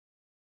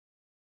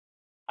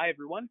Hi,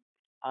 everyone.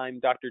 I'm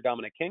Dr.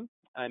 Dominic King.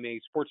 I'm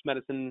a sports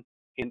medicine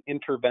and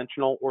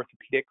interventional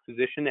orthopedic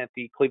physician at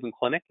the Cleveland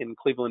Clinic in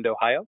Cleveland,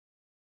 Ohio.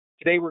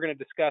 Today, we're going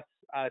to discuss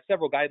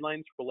several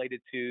guidelines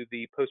related to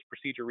the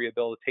post-procedure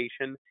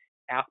rehabilitation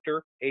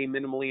after a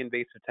minimally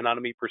invasive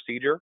tenotomy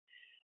procedure.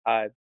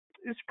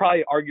 This is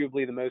probably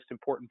arguably the most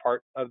important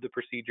part of the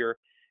procedure.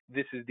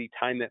 This is the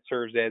time that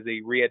serves as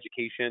a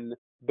re-education,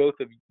 both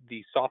of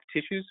the soft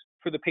tissues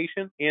for the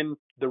patient and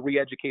the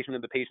re-education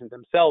of the patient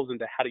themselves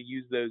into how to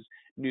use those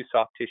new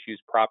soft tissues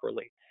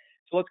properly.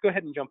 So let's go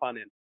ahead and jump on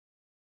in.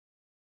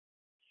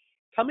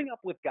 Coming up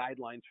with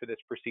guidelines for this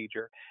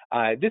procedure.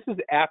 This is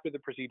after the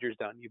procedure is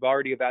done. You've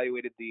already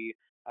evaluated the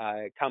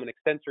common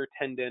extensor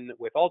tendon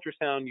with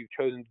ultrasound. You've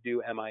chosen to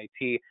do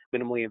MIT,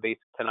 minimally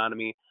invasive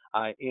tenotomy,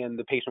 and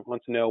the patient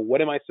wants to know,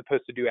 what am I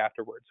supposed to do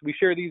afterwards? We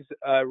share these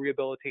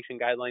rehabilitation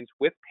guidelines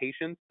with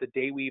patients the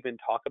day we even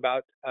talk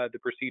about the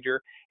procedure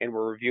and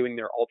we're reviewing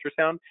their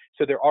ultrasound.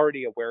 So they're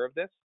already aware of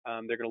this.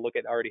 They're going to look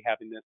at already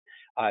having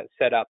this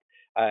set up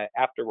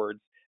afterwards.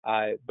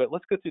 But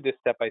let's go through this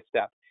step by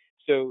step.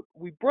 So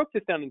we broke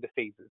this down into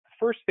phases. The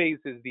first phase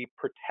is the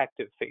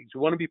protective phase.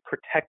 We want to be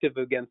protective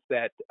against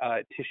that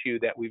tissue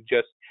that we've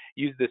just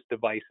used this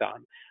device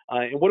on.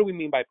 And what do we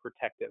mean by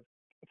protective?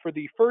 For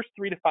the first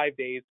 3 to 5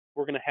 days,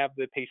 we're going to have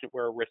the patient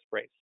wear a wrist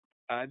brace.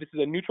 This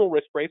is a neutral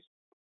wrist brace.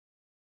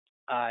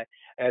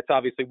 It's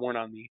obviously worn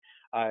on the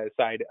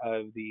side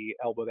of the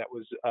elbow that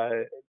was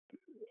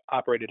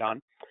operated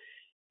on.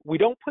 We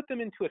don't put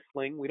them into a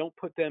sling. We don't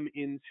put them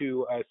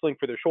into a sling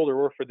for their shoulder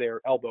or for their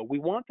elbow. We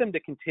want them to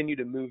continue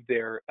to move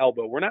their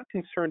elbow. We're not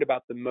concerned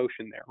about the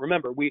motion there.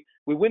 Remember, we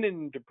went in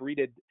and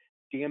debrided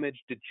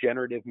damaged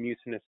degenerative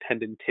mucinous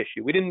tendon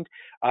tissue. We didn't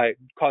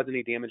cause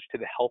any damage to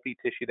the healthy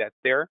tissue that's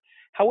there.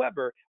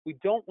 However, we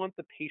don't want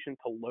the patient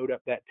to load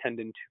up that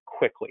tendon too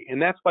quickly,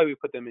 and that's why we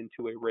put them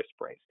into a wrist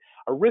brace.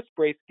 A wrist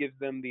brace gives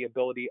them the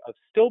ability of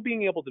still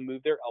being able to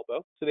move their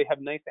elbow, so they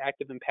have nice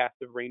active and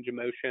passive range of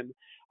motion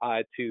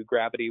to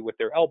gravity with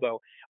their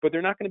elbow, but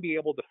they're not going to be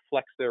able to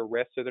flex their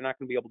wrist, so they're not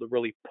going to be able to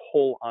really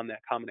pull on that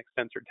common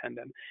extensor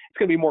tendon. It's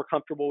going to be more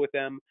comfortable with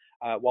them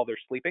while they're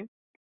sleeping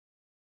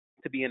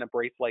to be in a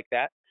brace like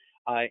that.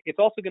 It's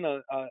also going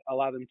to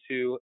allow them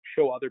to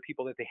show other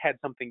people that they had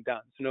something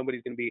done. So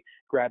nobody's going to be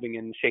grabbing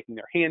and shaking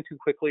their hand too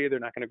quickly. They're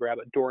not going to grab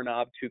a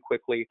doorknob too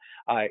quickly.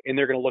 And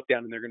they're going to look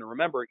down and they're going to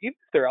remember, even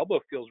if their elbow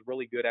feels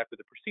really good after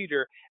the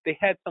procedure, they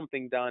had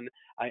something done.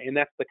 And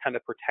that's the kind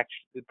of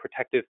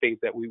protective phase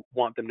that we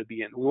want them to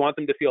be in. We want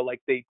them to feel like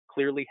they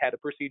clearly had a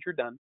procedure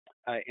done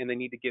and they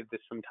need to give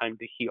this some time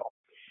to heal.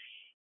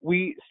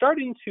 We start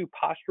into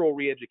postural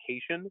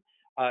re-education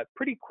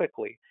pretty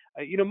quickly.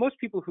 Most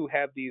people who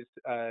have these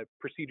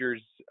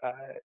procedures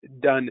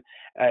done,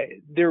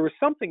 there was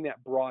something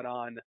that brought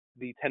on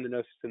the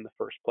tendinosis in the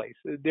first place.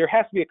 There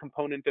has to be a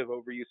component of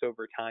overuse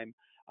over time,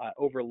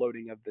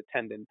 overloading of the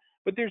tendon,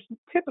 but there's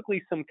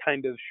typically some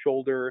kind of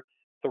shoulder,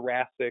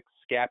 thoracic,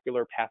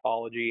 scapular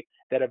pathology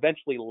that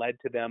eventually led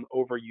to them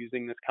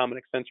overusing this common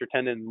extensor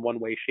tendon in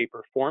one way, shape,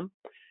 or form.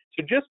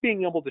 So just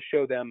being able to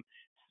show them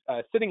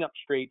sitting up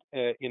straight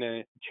in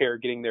a chair,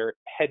 getting their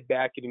head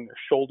back, getting their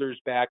shoulders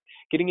back,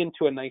 getting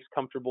into a nice,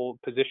 comfortable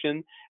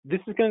position.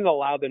 This is going to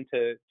allow them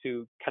to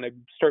kind of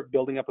start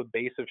building up a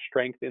base of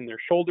strength in their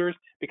shoulders,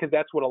 because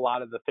that's what a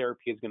lot of the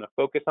therapy is going to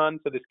focus on.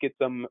 So this gets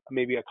them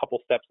maybe a couple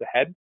steps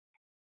ahead.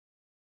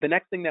 The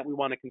next thing that we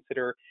want to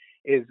consider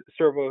is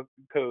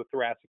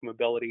cervicothoracic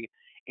mobility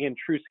and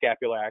true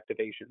scapular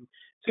activation.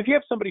 So if you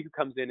have somebody who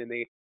comes in and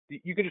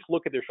you can just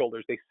look at their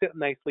shoulders. They sit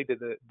nicely to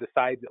the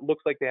sides. It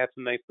looks like they have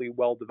some nicely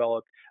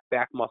well-developed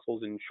back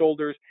muscles and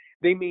shoulders.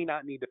 They may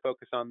not need to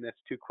focus on this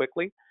too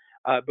quickly.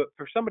 But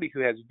for somebody who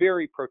has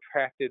very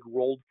protracted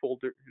rolled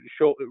forward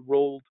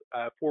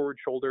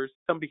shoulders,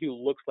 somebody who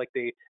looks like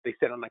they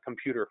sit on a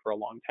computer for a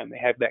long time, they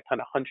have that kind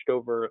of hunched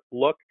over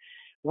look,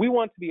 we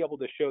want to be able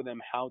to show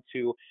them how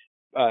to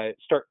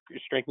start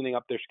strengthening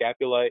up their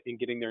scapula and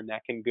getting their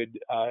neck in good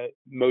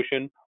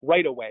motion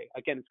right away.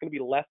 Again, it's going to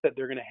be less that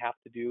they're going to have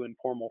to do in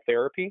formal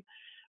therapy.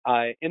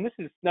 And this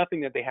is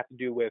nothing that they have to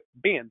do with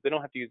bands. They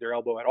don't have to use their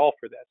elbow at all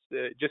for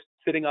this. Just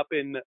sitting up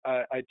in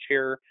a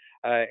chair,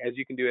 as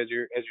you can do as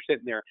you're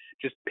sitting there,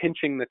 just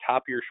pinching the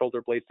top of your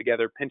shoulder blades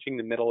together, pinching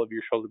the middle of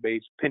your shoulder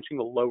blades, pinching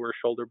the lower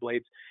shoulder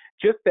blades.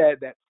 Just that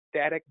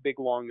static, big,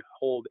 long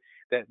hold,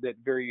 that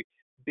very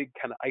big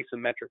kind of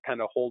isometric kind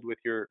of hold with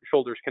your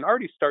shoulders can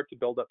already start to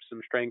build up some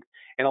strength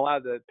and allow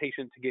the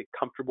patient to get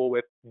comfortable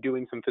with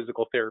doing some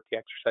physical therapy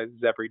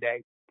exercises every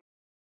day.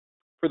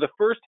 For the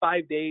first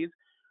 5 days,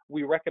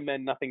 we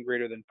recommend nothing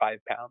greater than 5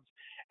 pounds.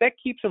 That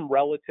keeps them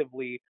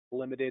relatively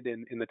limited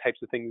in the types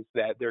of things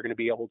that they're going to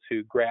be able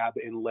to grab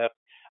and lift.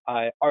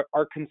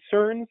 Our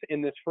concerns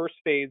in this first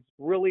phase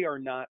really are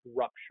not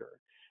rupture.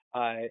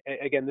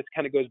 Again, this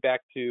kind of goes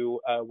back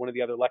to one of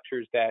the other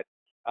lectures that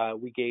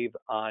we gave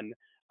on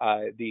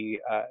the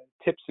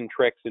tips and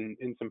tricks and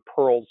some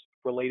pearls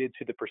related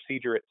to the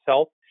procedure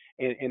itself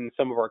and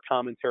some of our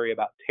commentary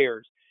about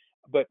tears.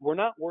 but we're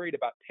not worried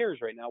about tears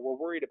right now. We're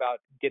worried about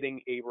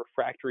getting a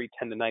refractory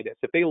tendonitis.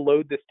 If they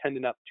load this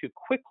tendon up too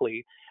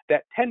quickly,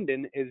 that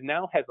tendon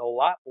now has a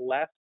lot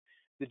less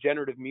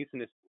degenerative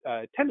mucinous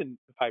tendon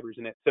fibers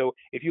in it. So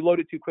if you load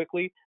it too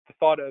quickly, the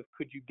thought of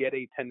could you get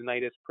a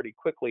tendonitis pretty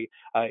quickly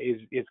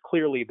is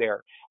clearly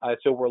there.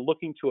 So we're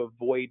looking to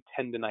avoid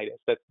tendonitis.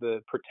 That's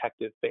the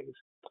protective phase.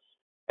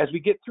 As we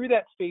get through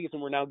that phase,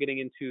 and we're now getting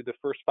into the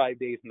first 5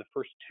 days and the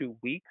first 2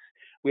 weeks,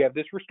 we have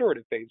this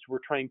restorative phase. We're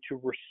trying to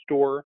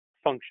restore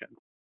function.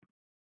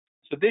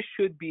 So this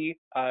should be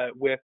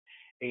with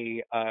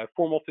a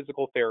formal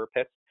physical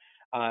therapist.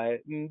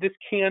 This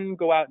can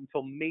go out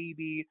until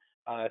maybe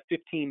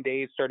 15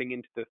 days starting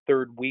into the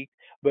 3rd week,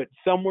 but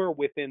somewhere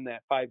within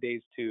that 5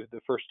 days to the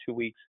first 2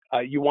 weeks,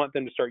 you want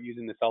them to start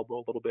using this elbow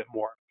a little bit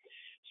more.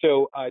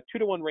 So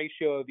 2-to-1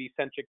 ratio of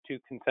eccentric to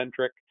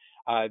concentric,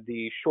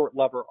 the short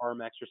lever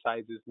arm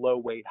exercises, low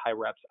weight, high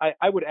reps.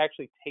 I would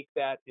actually take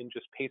that and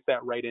just paste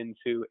that right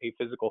into a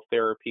physical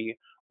therapy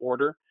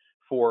order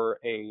for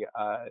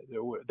that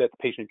the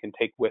patient can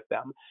take with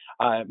them.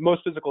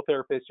 Most physical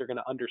therapists are going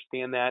to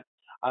understand that.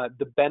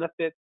 The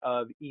benefit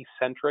of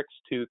eccentrics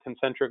to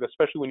concentric,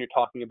 especially when you're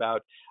talking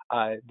about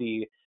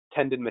the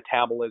tendon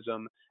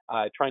metabolism,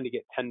 trying to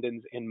get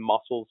tendons and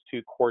muscles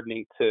to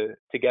coordinate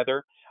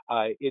together,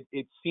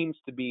 it seems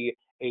to be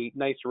a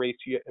nice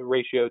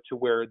ratio to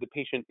where the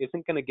patient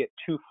isn't going to get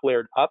too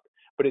flared up,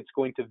 but it's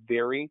going to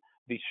vary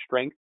the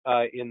strength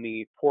in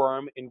the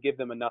forearm and give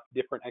them enough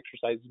different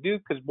exercises to do,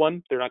 because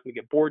 1, they're not going to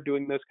get bored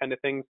doing those kind of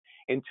things,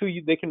 and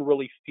 2, they can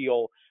really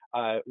feel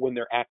when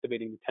they're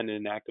activating the tendon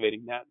and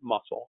activating that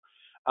muscle.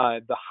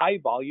 The high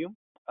volume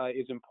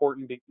is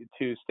important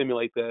to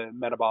stimulate the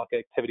metabolic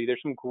activity.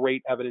 There's some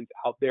great evidence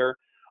out there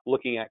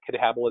looking at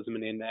catabolism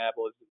and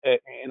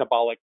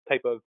anabolic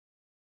type of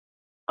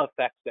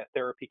effects that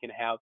therapy can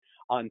have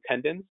on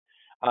tendons.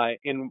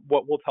 And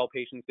what we'll tell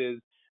patients is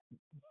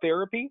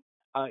therapy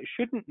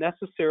shouldn't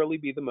necessarily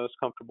be the most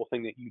comfortable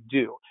thing that you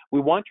do. We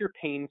want your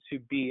pain to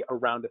be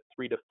around a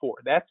 3 to 4.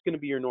 That's going to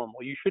be your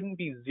normal. You shouldn't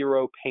be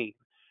 0 pain.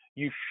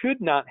 You should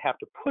not have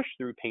to push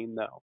through pain,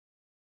 though,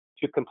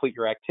 to complete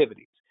your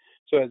activities.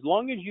 So as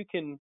long as you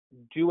can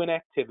do an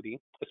activity,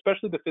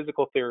 especially the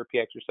physical therapy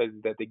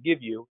exercises that they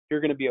give you, you're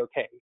going to be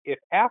okay. If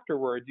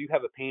afterwards you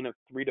have a pain of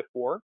 3 to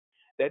 4,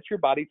 that's your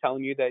body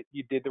telling you that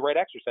you did the right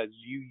exercises.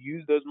 You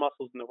use those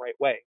muscles in the right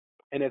way.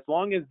 And as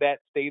long as that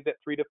stays at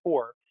 3 to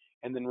 4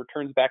 and then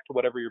returns back to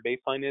whatever your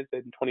baseline is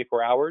in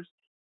 24 hours,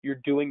 you're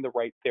doing the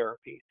right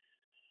therapy.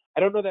 I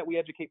don't know that we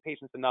educate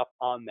patients enough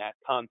on that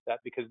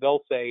concept, because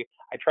they'll say,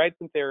 I tried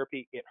some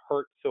therapy, it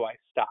hurt, so I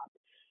stopped.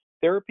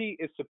 Therapy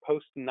is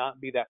supposed to not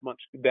be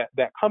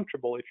that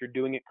comfortable if you're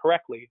doing it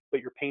correctly, but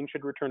your pain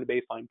should return to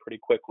baseline pretty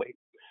quickly.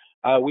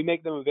 We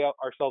make them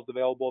ourselves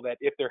available that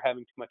if they're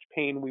having too much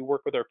pain, we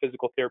work with our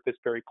physical therapist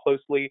very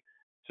closely.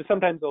 So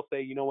sometimes they'll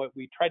say, you know what,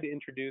 we tried to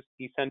introduce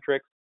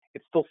eccentrics.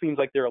 It still seems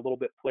like they're a little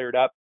bit flared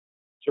up,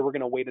 so we're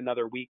going to wait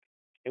another week.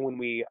 And when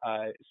we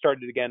start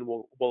it again,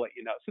 we'll let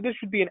you know. So this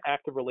should be an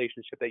active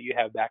relationship that you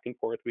have back and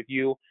forth with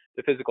you,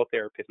 the physical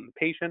therapist, and the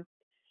patient.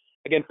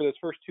 Again, for those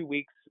first 2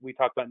 weeks, we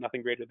talk about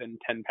nothing greater than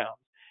 10 pounds.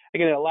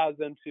 Again, it allows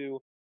them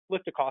to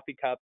lift a coffee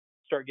cup,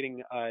 start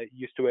getting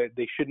used to it.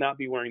 They should not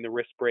be wearing the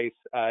wrist brace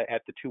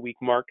at the 2-week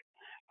mark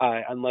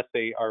unless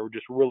they are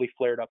just really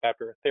flared up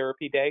after a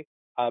therapy day,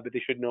 but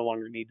they should no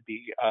longer need to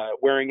be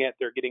wearing it.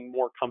 They're getting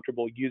more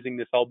comfortable using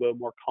this elbow,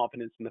 more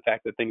confidence in the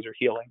fact that things are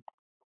healing.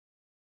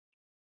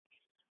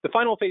 The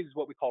final phase is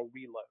what we call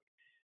reload.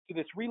 So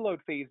this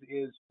reload phase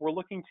is we're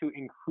looking to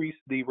increase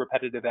the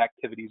repetitive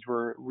activities.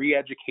 We're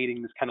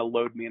re-educating this kind of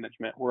load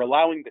management. We're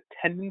allowing the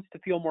tendons to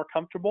feel more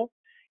comfortable,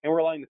 and we're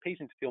allowing the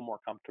patient to feel more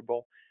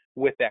comfortable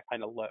with that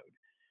kind of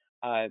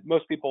load.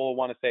 Most people will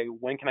want to say,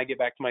 when can I get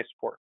back to my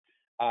sport?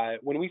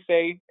 When we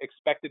say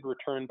expected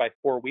return by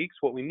 4 weeks,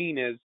 what we mean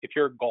is if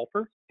you're a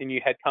golfer and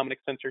you had common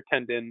extensor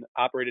tendon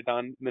operated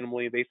on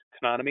minimally invasive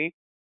tenotomy,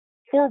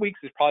 4 weeks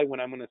is probably when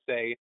I'm going to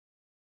say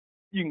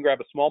you can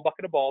grab a small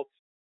bucket of balls,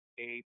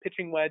 a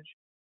pitching wedge,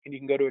 and you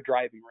can go to a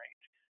driving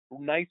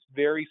range. Nice,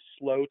 very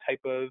slow type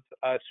of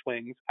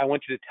swings. I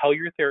want you to tell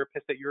your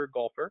therapist that you're a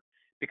golfer,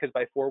 because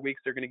by 4 weeks,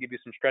 they're going to give you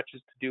some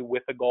stretches to do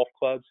with a golf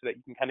club so that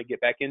you can kind of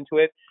get back into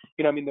it.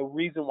 The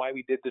reason why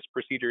we did this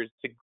procedure is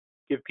to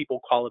give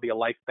people quality of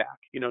life back,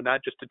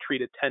 not just to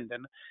treat a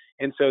tendon.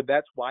 And so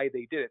that's why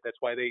they did it. That's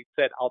why they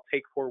said, I'll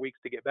take 4 weeks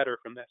to get better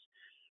from this.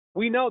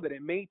 We know that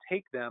it may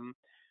take them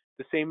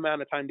the same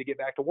amount of time to get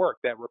back to work,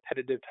 that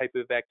repetitive type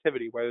of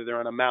activity, whether they're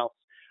on a mouse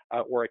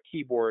or a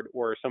keyboard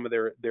or some of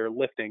their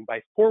lifting.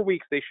 By 4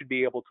 weeks, they should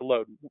be able to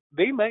load.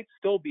 They might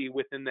still be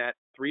within that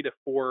 3 to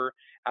 4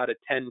 out of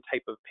 10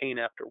 type of pain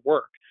after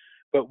work.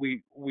 But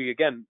we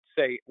again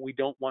say we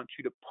don't want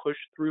you to push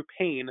through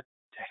pain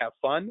to have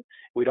fun.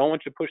 We don't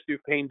want you to push through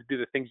pain to do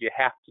the things you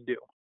have to do.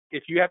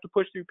 If you have to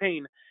push through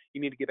pain,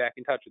 you need to get back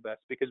in touch with us,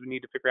 because we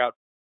need to figure out,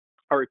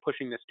 are we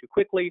pushing this too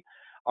quickly?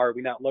 Are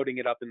we not loading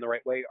it up in the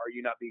right way? Are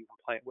you not being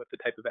compliant with the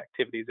type of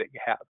activities that you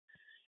have?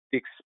 The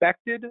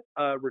expected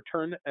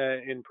return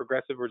in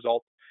progressive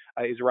results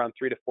is around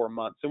 3 to 4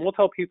 months. And we'll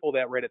tell people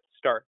that right at the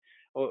start.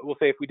 We'll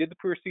say if we did the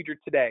procedure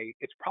today,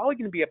 it's probably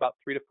going to be about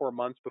 3 to 4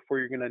 months before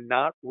you're going to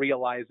not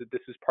realize that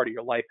this is part of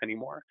your life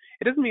anymore.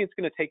 It doesn't mean it's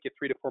going to take you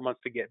 3 to 4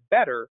 months to get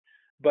better,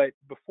 but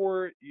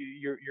before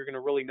you're going to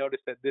really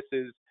notice that this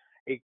is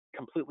a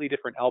completely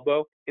different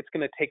elbow, it's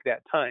going to take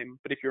that time.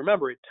 But if you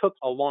remember, it took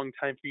a long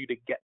time for you to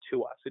get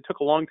to us. It took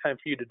a long time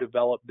for you to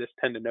develop this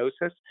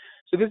tendinosis.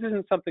 So this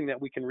isn't something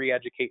that we can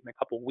re-educate in a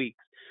couple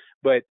weeks.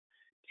 But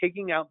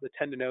taking out the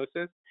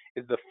tendinosis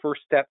is the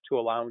first step to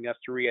allowing us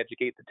to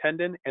re-educate the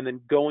tendon, and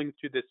then going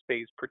through this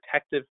phase,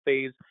 protective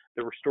phase,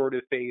 the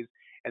restorative phase,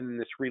 and then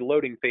this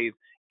reloading phase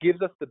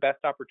gives us the best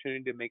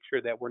opportunity to make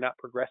sure that we're not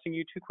progressing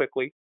you too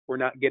quickly, we're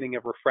not getting a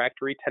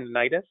refractory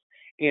tendinitis,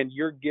 and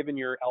you're giving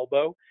your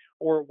elbow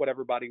or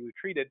whatever body we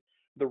treated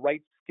the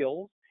right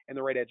skills and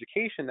the right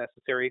education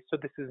necessary, so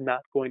this is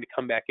not going to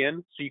come back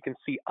in, so you can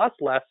see us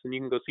less and you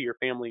can go see your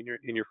family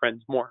and your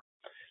friends more.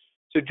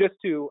 So just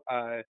to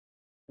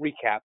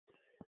recap,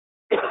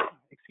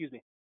 excuse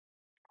me,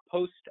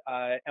 post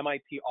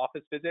MIT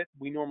office visit,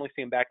 we normally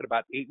see them back at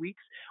about 8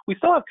 weeks. We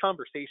still have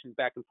conversations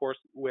back and forth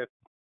with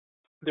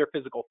their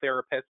physical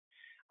therapist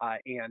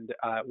and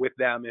with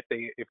them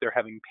if they're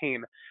having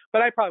pain,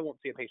 but I probably won't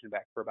see a patient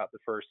back for about the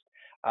first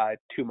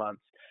 2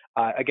 months.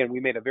 Again, we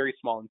made a very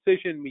small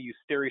incision. We use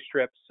steri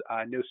strips,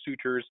 no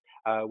sutures.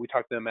 We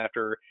talked to them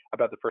after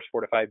about the first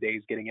 4 to 5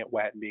 days, getting it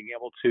wet and being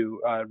able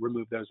to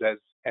remove those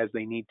as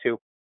they need to.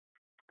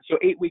 So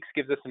 8 weeks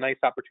gives us a nice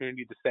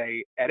opportunity to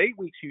say, at 8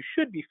 weeks, you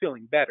should be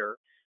feeling better,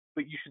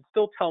 but you should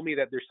still tell me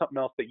that there's something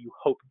else that you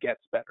hope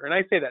gets better. And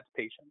I say that to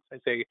patients. I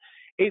say,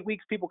 8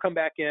 weeks, people come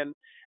back in,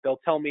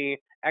 they'll tell me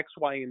X,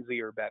 Y, and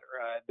Z are better.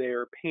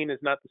 Their pain is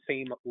not the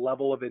same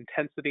level of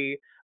intensity,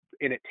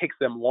 and it takes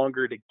them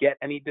longer to get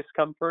any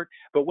discomfort.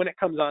 But when it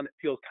comes on, it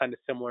feels kind of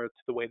similar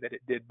to the way that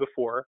it did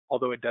before,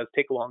 although it does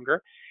take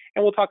longer.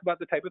 And we'll talk about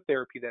the type of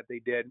therapy that they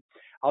did.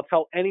 I'll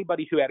tell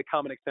anybody who had a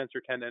common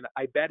extensor tendon,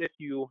 I bet if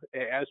you,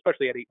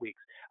 especially at 8 weeks,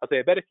 I'll say,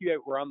 I bet if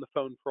you were on the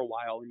phone for a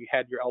while and you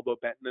had your elbow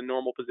bent in a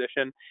normal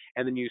position,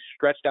 and then you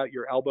stretched out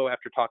your elbow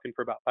after talking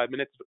for about 5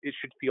 minutes, it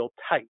should feel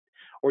tight,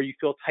 or you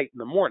feel tight in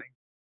the morning.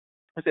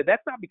 I said,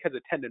 that's not because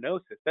of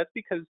tendinosis. That's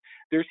because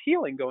there's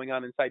healing going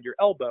on inside your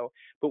elbow,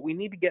 but we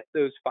need to get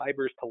those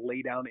fibers to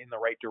lay down in the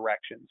right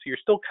direction. So you're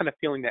still kind of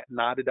feeling that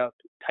knotted up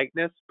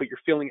tightness, but you're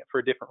feeling it for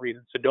a different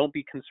reason. So don't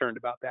be concerned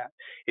about that.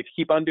 If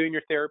you keep on doing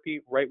your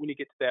therapy, right when you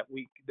get to that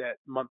week, that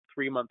month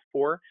 3, month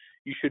 4,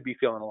 you should be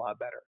feeling a lot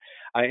better.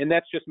 And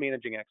that's just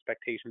managing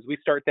expectations. We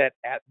start that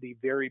at the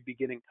very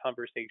beginning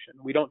conversation.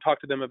 We don't talk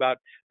to them about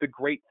the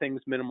great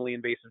things minimally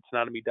invasive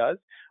tenotomy does.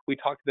 We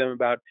talk to them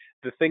about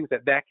the things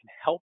that can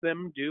help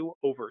them do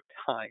over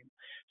time.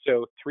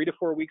 So 3 to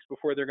 4 weeks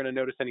before they're going to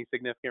notice any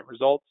significant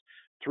results,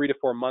 3 to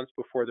 4 months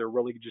before they're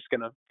really just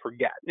going to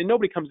forget. And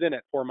nobody comes in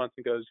at 4 months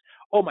and goes,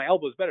 oh, my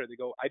elbow's better. They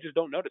go, I just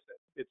don't notice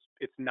it.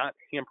 It's not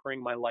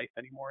hampering my life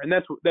anymore. And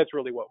that's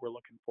really what we're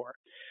looking for.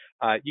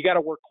 You got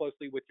to work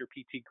closely with your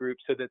PT group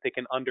so that they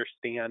can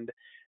understand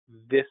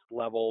this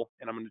level.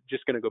 And I'm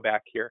just going to go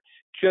back here,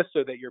 just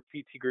so that your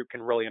PT group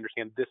can really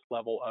understand this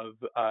level of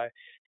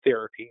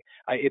therapy.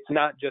 It's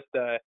not just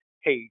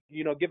hey,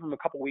 give them a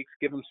couple weeks,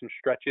 give them some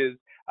stretches.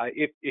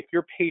 If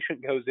your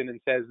patient goes in and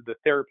says the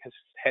therapist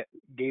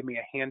gave me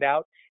a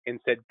handout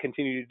and said,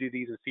 continue to do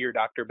these and see your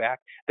doctor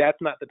back, that's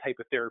not the type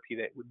of therapy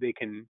that they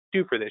can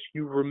do for this.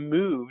 You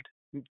removed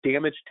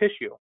damaged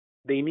tissue.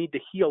 They need to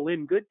heal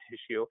in good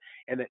tissue,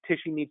 and that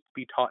tissue needs to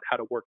be taught how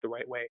to work the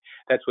right way.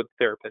 That's what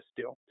therapists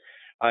do.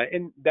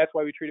 And that's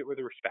why we treat it with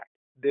respect.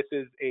 This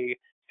is a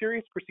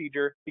serious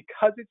procedure.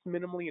 Because it's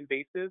minimally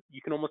invasive,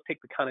 you can almost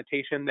take the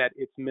connotation that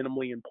it's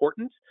minimally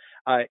important,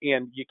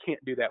 and you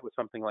can't do that with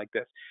something like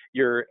this.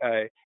 You're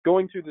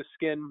going through the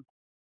skin,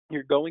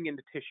 you're going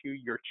into tissue,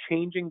 you're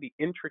changing the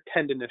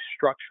intratendinous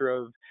structure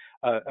of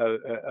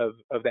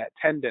that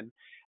tendon.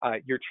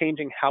 You're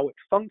changing how it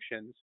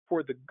functions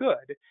for the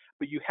good,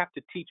 but you have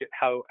to teach it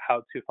how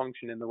to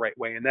function in the right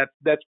way. And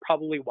that's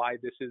probably why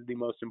this is the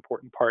most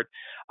important part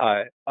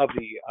of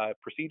the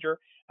procedure,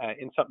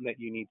 and something that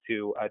you need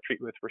to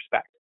treat with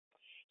respect.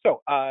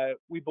 So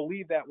we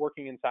believe that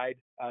working inside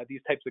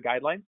these types of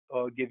guidelines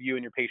will give you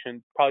and your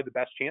patient probably the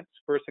best chance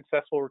for a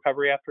successful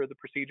recovery after the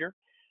procedure.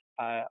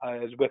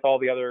 As with all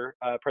the other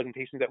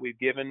presentations that we've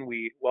given,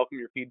 we welcome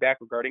your feedback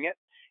regarding it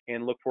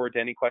and look forward to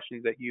any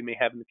questions that you may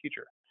have in the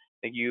future.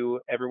 Thank you,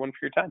 everyone, for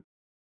your time.